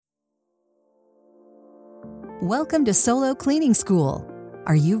Welcome to Solo Cleaning School.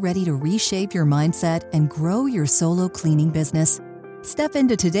 Are you ready to reshape your mindset and grow your solo cleaning business? Step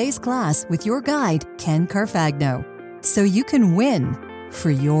into today's class with your guide, Ken Carfagno, so you can win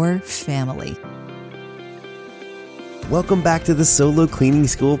for your family. Welcome back to the Solo Cleaning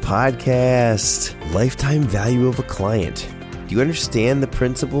School podcast. Lifetime value of a client. Do you understand the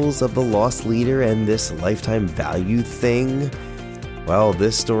principles of the loss leader and this lifetime value thing? Well,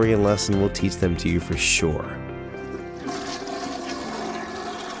 this story and lesson will teach them to you for sure.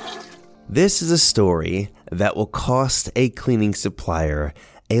 This is a story that will cost a cleaning supplier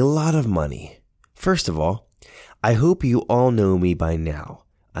a lot of money. First of all, I hope you all know me by now.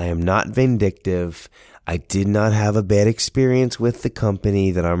 I am not vindictive. I did not have a bad experience with the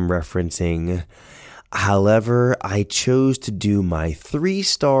company that I'm referencing. However, I chose to do my 3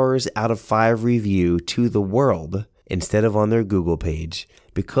 stars out of 5 review to the world instead of on their Google page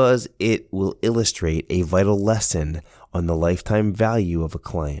because it will illustrate a vital lesson on the lifetime value of a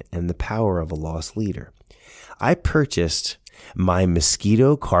client and the power of a loss leader. I purchased my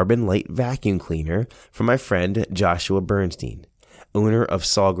Mosquito Carbon Light vacuum cleaner from my friend Joshua Bernstein, owner of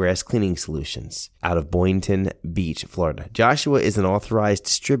Sawgrass Cleaning Solutions out of Boynton Beach, Florida. Joshua is an authorized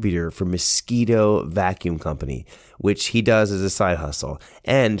distributor for Mosquito Vacuum Company, which he does as a side hustle.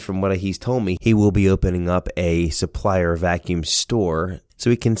 And from what he's told me, he will be opening up a supplier vacuum store so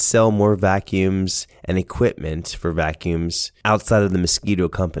he can sell more vacuums and equipment for vacuums outside of the Mosquito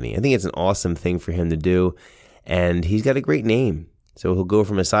Company. I think it's an awesome thing for him to do, and he's got a great name. So he'll go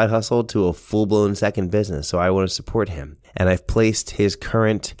from a side hustle to a full-blown second business, so I want to support him. And I've placed his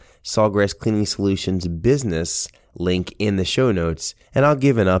current Sawgrass Cleaning Solutions business link in the show notes, and I'll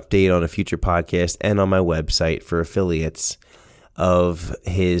give an update on a future podcast and on my website for affiliates of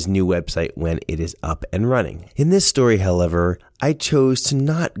his new website when it is up and running. In this story, however, I chose to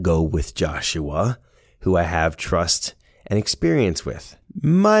not go with Joshua, who I have trust and experience with.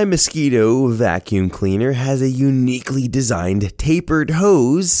 My Mosquito vacuum cleaner has a uniquely designed tapered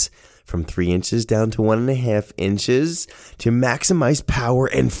hose from 3 inches down to 1.5 inches to maximize power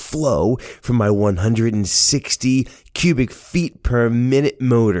and flow from my 160 cubic feet per minute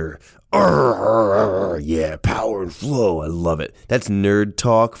motor. Yeah, power and flow. I love it. That's nerd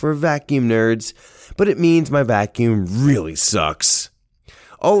talk for vacuum nerds, but it means my vacuum really sucks.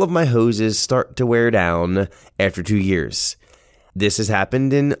 All of my hoses start to wear down after 2 years. This has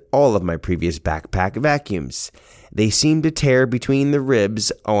happened in all of my previous backpack vacuums. They seem to tear between the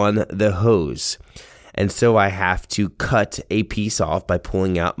ribs on the hose. And so I have to cut a piece off by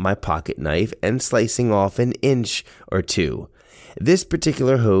pulling out my pocket knife and slicing off 1 inch or 2. This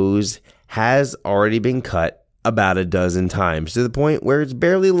particular hose has already been cut about a dozen times to the point where it's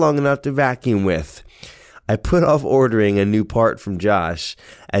barely long enough to vacuum with. I put off ordering a new part from Josh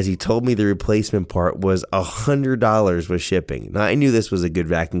as he told me the replacement part was $100 with shipping. Now, I knew this was a good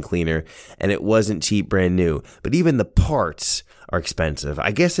vacuum cleaner and it wasn't cheap brand new, but even the parts are expensive.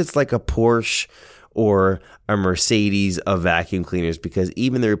 I guess it's like a Porsche or a Mercedes of vacuum cleaners because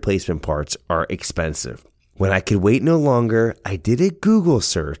even the replacement parts are expensive. When I could wait no longer, I did a Google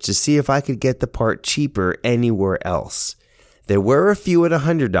search to see if I could get the part cheaper anywhere else. There were a few at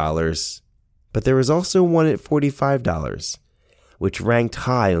 $100, but there was also one at $45, which ranked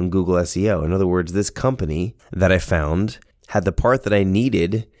high on Google SEO. In other words, this company that I found had the part that I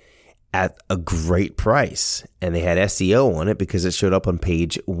needed at a great price, and they had SEO on it because it showed up on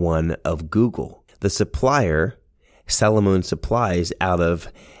page 1 of Google. The supplier, Salamone Supplies out of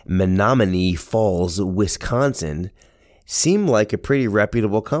Menominee Falls, Wisconsin, seemed like a pretty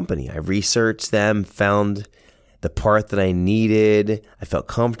reputable company. I researched them, found the part that I needed. I felt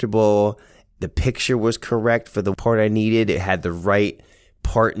comfortable. The picture was correct for the part I needed. It had the right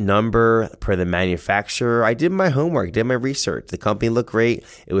part number per the manufacturer. I did my homework, did my research. The company looked great.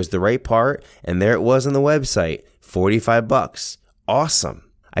 It was the right part. And there it was on the website, $45. Awesome.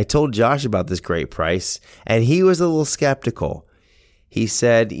 I told Josh about this great price, and he was a little skeptical. He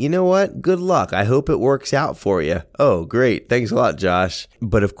said, you know what? Good luck. I hope it works out for you. Oh, great. Thanks a lot, Josh.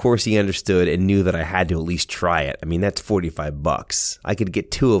 But of course he understood and knew that I had to at least try it. I mean, that's $45. I could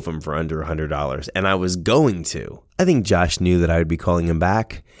get 2 of them for under $100, and I was going to. I think Josh knew that I would be calling him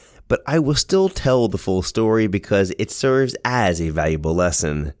back, but I will still tell the full story because it serves as a valuable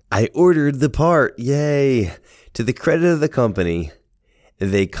lesson. I ordered the part. Yay. To the credit of the company,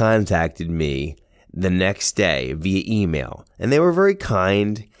 they contacted me the next day via email, and they were very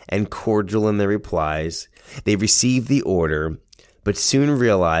kind and cordial in their replies. They received the order, but soon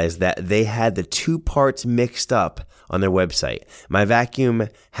realized that they had the 2 parts mixed up on their website. My vacuum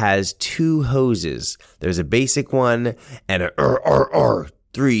has 2 hoses. There's a basic one and a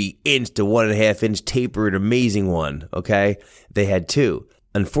 3-inch to 1.5-inch tapered, amazing one, okay? They had two.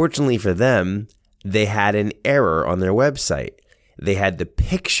 Unfortunately for them, they had an error on their website. They had the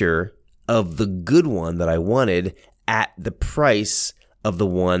picture of the good one that I wanted at the price of the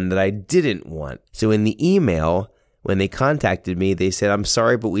one that I didn't want. So in the email, when they contacted me, they said, "I'm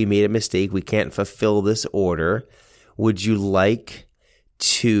sorry, but we made a mistake. We can't fulfill this order. Would you like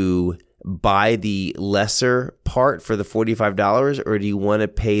to buy the lesser part for the $45, or do you want to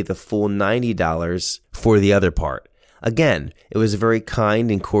pay the full $90 for the other part?" Again, it was a very kind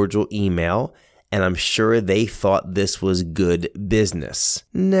and cordial email, and I'm sure they thought this was good business.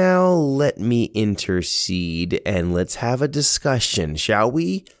 Now let me intercede and let's have a discussion, shall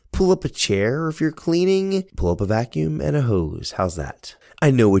we? Pull up a chair if you're cleaning, pull up a vacuum and a hose. How's that?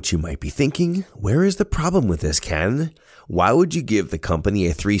 I know what you might be thinking. Where is the problem with this, Ken? Why would you give the company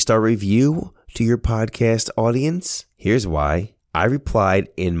a 3-star review to your podcast audience? Here's why. I replied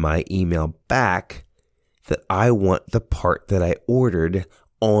in my email back that I want the part that I ordered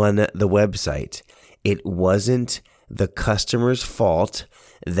on the website. It wasn't the customer's fault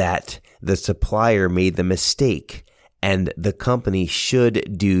that the supplier made the mistake, and the company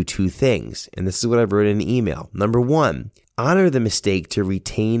should do two things. And this is what I wrote in an email. Number 1, honor the mistake to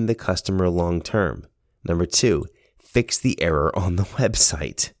retain the customer long term. Number 2, fix the error on the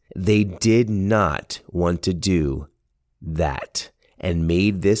website. They did not want to do that and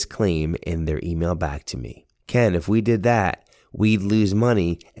made this claim in their email back to me. Ken, if we did that, we'd lose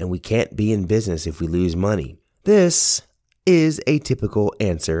money, and we can't be in business if we lose money. This is a typical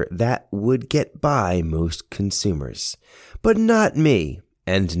answer that would get by most consumers, but not me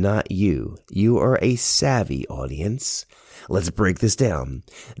and not you. You are a savvy audience. Let's break this down.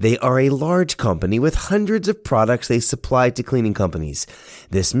 They are a large company with hundreds of products they supply to cleaning companies.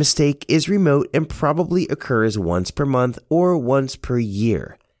 This mistake is remote and probably occurs once per month or once per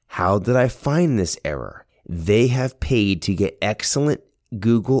year. How did I find this error? They have paid to get excellent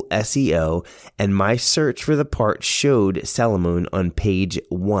Google SEO, and my search for the part showed Salomon on page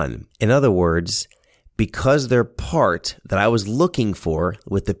 1. In other words, because their part that I was looking for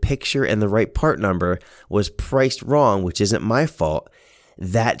with the picture and the right part number was priced wrong, which isn't my fault,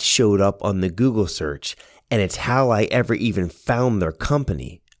 that showed up on the Google search, and it's how I ever even found their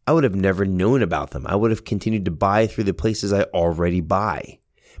company. I would have never known about them. I would have continued to buy through the places I already buy.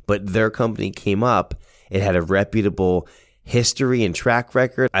 But their company came up. It had a reputable history and track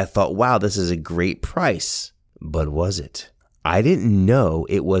record. I thought, wow, this is a great price. But was it? I didn't know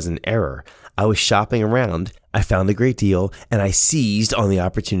it was an error. I was shopping around. I found a great deal, and I seized on the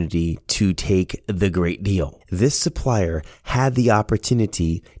opportunity to take the great deal. This supplier had the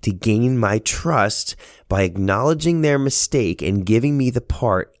opportunity to gain my trust by acknowledging their mistake and giving me the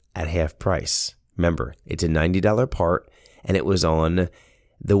part at half price. Remember, it's a $90 part, and it was on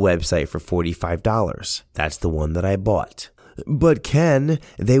the website for $45. That's the one that I bought. But Ken,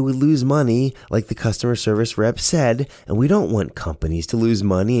 they would lose money, like the customer service rep said, and we don't want companies to lose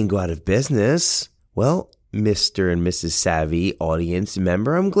money and go out of business. Well, Mr. and Mrs. Savvy audience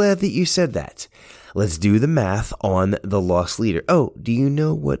member, I'm glad that you said that. Let's do the math on the loss leader. Oh, do you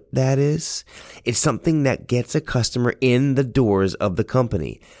know what that is? It's something that gets a customer in the doors of the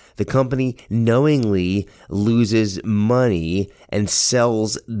company. The company knowingly loses money and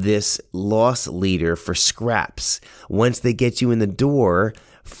sells this loss leader for scraps. Once they get you in the door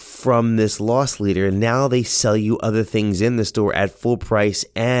from this loss leader, now they sell you other things in the store at full price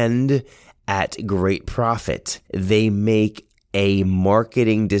and at great profit. They make a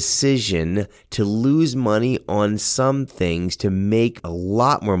marketing decision to lose money on some things to make a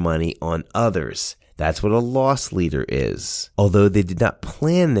lot more money on others. That's what a loss leader is. Although they did not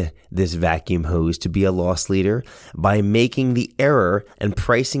plan this vacuum hose to be a loss leader, by making the error and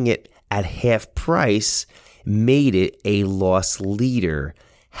pricing it at half price made it a loss leader.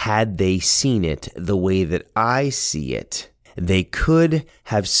 Had they seen it the way that I see it, they could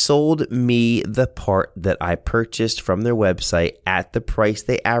have sold me the part that I purchased from their website at the price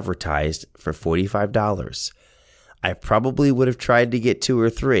they advertised for $45. I probably would have tried to get 2 or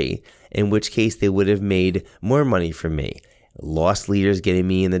 3, in which case they would have made more money from me. Loss leaders getting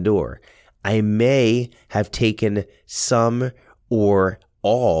me in the door. I may have taken some or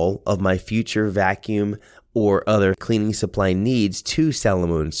all of my future vacuum or other cleaning supply needs to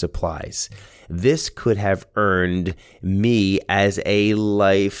Salomon Supplies. This could have earned me as a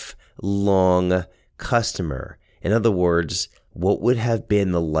lifelong customer. In other words, what would have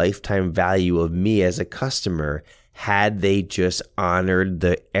been the lifetime value of me as a customer had they just honored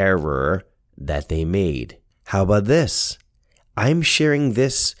the error that they made? How about this? I'm sharing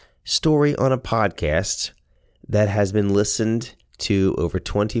this story on a podcast that has been listened to over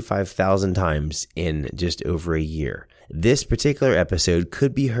 25,000 times in just over a year. This particular episode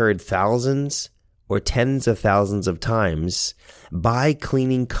could be heard thousands or tens of thousands of times by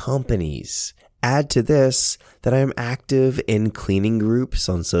cleaning companies. Add to this that I am active in cleaning groups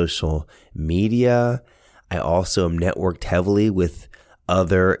on social media. I also am networked heavily with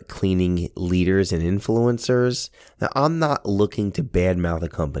other cleaning leaders and influencers. Now, I'm not looking to badmouth a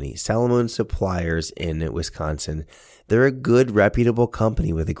company. Salamone Suppliers in Wisconsin, they're a good, reputable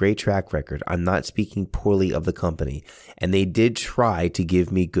company with a great track record. I'm not speaking poorly of the company, and they did try to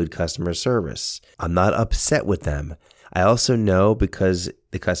give me good customer service. I'm not upset with them. I also know because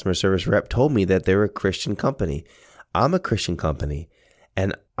the customer service rep told me that they're a Christian company. I'm a Christian company.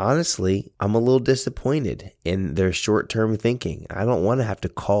 And honestly, I'm a little disappointed in their short-term thinking. I don't want to have to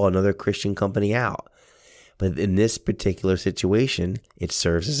call another Christian company out. But in this particular situation, it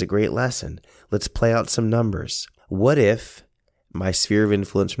serves as a great lesson. Let's play out some numbers. What if my sphere of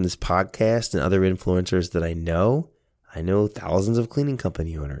influence from this podcast and other influencers that I know thousands of cleaning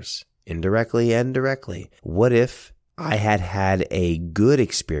company owners, indirectly and directly. What if I had a good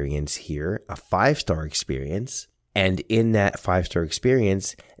experience here, a 5-star experience, and in that 5-star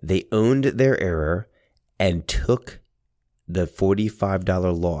experience, they owned their error and took the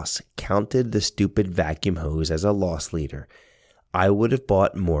 $45 loss, counted the stupid vacuum hose as a loss leader. I would have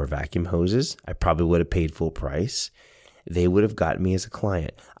bought more vacuum hoses. I probably would have paid full price. They would have gotten me as a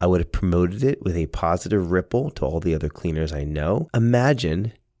client. I would have promoted it with a positive ripple to all the other cleaners I know.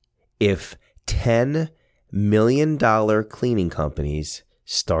 Imagine if $10 million cleaning companies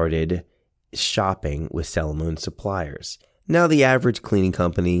started shopping with Salamone Suppliers. Now, the average cleaning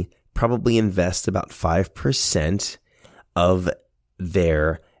company probably invests about 5% of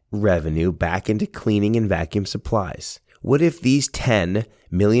their revenue back into cleaning and vacuum supplies. What if these $10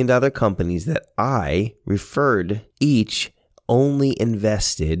 million companies that I referred each only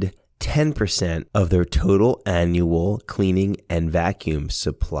invested 10% of their total annual cleaning and vacuum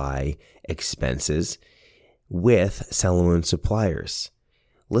supply expenses with Salamone Suppliers?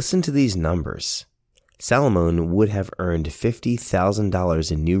 Listen to these numbers. Salamone would have earned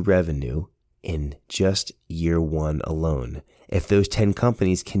 $50,000 in new revenue in just year one alone. If those 10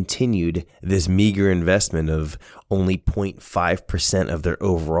 companies continued this meager investment of only 0.5% of their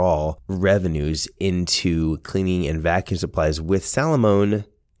overall revenues into cleaning and vacuum supplies with Salamone,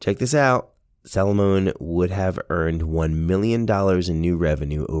 check this out, Salamone would have earned $1 million in new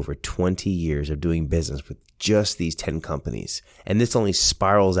revenue over 20 years of doing business with just these 10 companies. And this only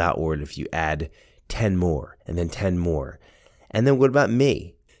spirals outward if you add 10 more and then 10 more. And then what about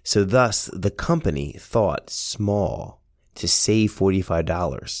me? So thus, the company thought small to save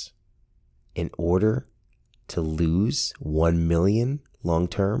 $45 in order to lose $1 million long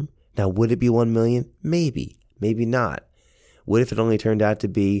term. Now, would it be $1 million? Maybe, maybe not. What if it only turned out to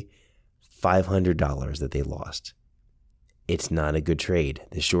be $500 that they lost? It's not a good trade.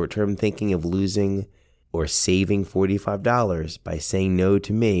 The short-term thinking of losing or saving $45 by saying no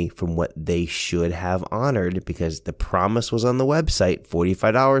to me from what they should have honored, because the promise was on the website,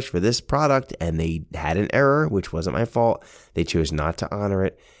 $45 for this product, and they had an error, which wasn't my fault. They chose not to honor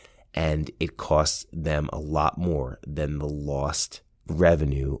it, and it cost them a lot more than the lost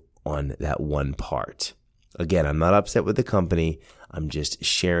revenue on that one part. Again, I'm not upset with the company. I'm just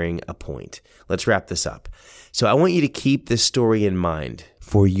sharing a point. Let's wrap this up. So I want you to keep this story in mind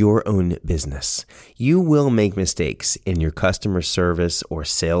for your own business. You will make mistakes in your customer service or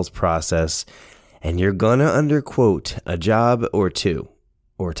sales process, and you're going to underquote a job or 2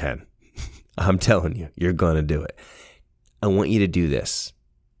 or 10. I'm telling you, you're going to do it. I want you to do this.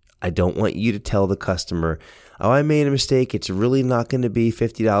 I don't want you to tell the customer, oh, I made a mistake. It's really not going to be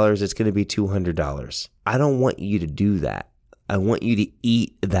 $50. It's going to be $200. I don't want you to do that. I want you to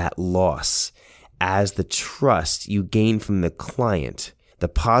eat that loss as the trust you gain from the client, the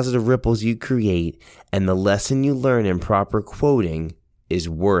positive ripples you create, and the lesson you learn in proper quoting is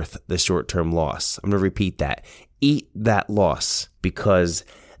worth the short-term loss. I'm going to repeat that. Eat that loss, because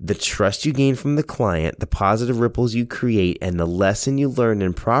the trust you gain from the client, the positive ripples you create, and the lesson you learn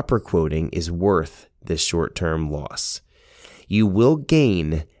in proper quoting is worth this short-term loss. You will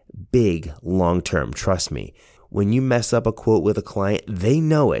gain big long-term, trust me. When you mess up a quote with a client, they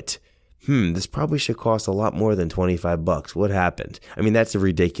know it. This probably should cost a lot more than $25. What happened? I mean, that's a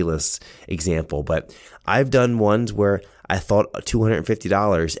ridiculous example, but I've done ones where I thought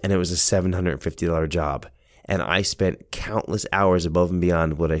 $250 and it was a $750 job. And I spent countless hours above and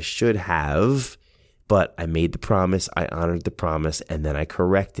beyond what I should have, but I made the promise, I honored the promise, and then I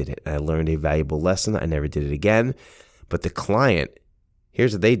corrected it. And I learned a valuable lesson. I never did it again. But the client,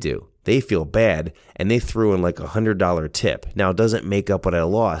 here's what they do. They feel bad, and they threw in like $100 tip. Now, it doesn't make up what I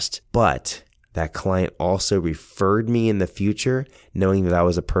lost, but that client also referred me in the future, knowing that I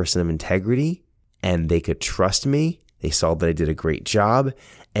was a person of integrity, and they could trust me. They saw that I did a great job,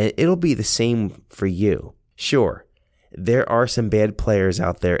 and it'll be the same for you. Sure, there are some bad players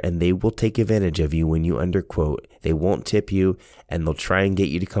out there, and they will take advantage of you when you underquote. They won't tip you, and they'll try and get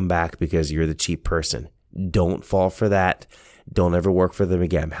you to come back because you're the cheap person. Don't fall for that. Don't ever work for them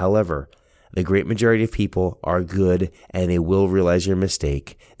again. However, the great majority of people are good, and they will realize your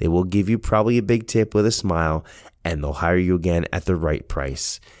mistake. They will give you probably a big tip with a smile, and they'll hire you again at the right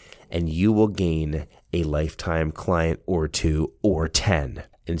price. And you will gain a lifetime client or 2 or 10.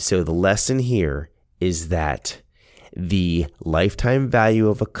 And so the lesson here is that the lifetime value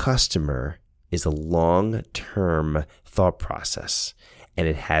of a customer is a long-term thought process. And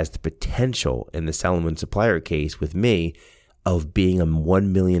it has the potential, in the Salomon supplier case with me, of being a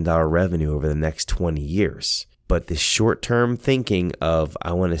 $1 million revenue over the next 20 years. But the short-term thinking of,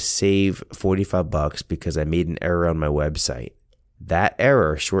 I want to save $45 because I made an error on my website. That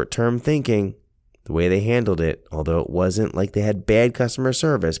error, short-term thinking, the way they handled it, although it wasn't like they had bad customer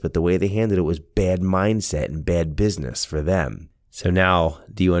service, but the way they handled it was bad mindset and bad business for them. So now,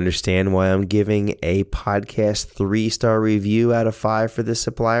 do you understand why I'm giving a podcast 3-star review out of 5 for this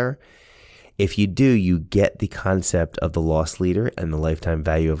supplier? If you do, you get the concept of the loss leader and the lifetime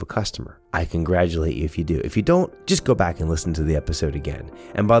value of a customer. I congratulate you if you do. If you don't, just go back and listen to the episode again.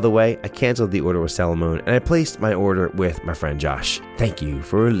 And by the way, I canceled the order with Salomon and I placed my order with my friend Josh. Thank you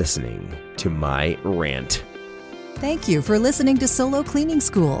for listening to my rant. Thank you for listening to Solo Cleaning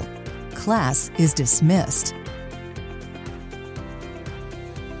School. Class is dismissed.